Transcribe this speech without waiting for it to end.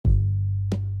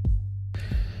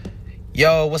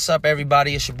Yo, what's up,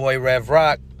 everybody? It's your boy Rev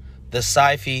Rock, the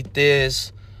Sci-Fi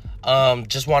Thiz.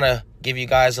 Just want to give you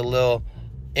guys a little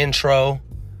intro.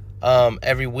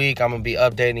 Every week, I'm going to be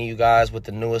updating you guys with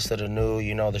the newest of the new,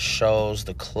 the shows,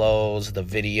 the clothes, the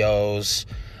videos,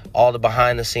 all the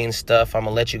behind-the-scenes stuff. I'm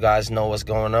going to let you guys know what's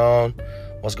going on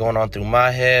through my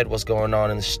head, what's going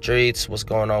on in the streets, what's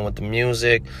going on with the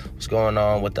music, what's going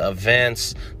on with the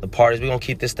events, the parties. We're going to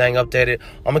keep this thing updated.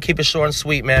 I'm going to keep it short and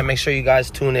sweet, man. Make sure you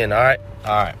guys tune in, all right?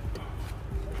 All right.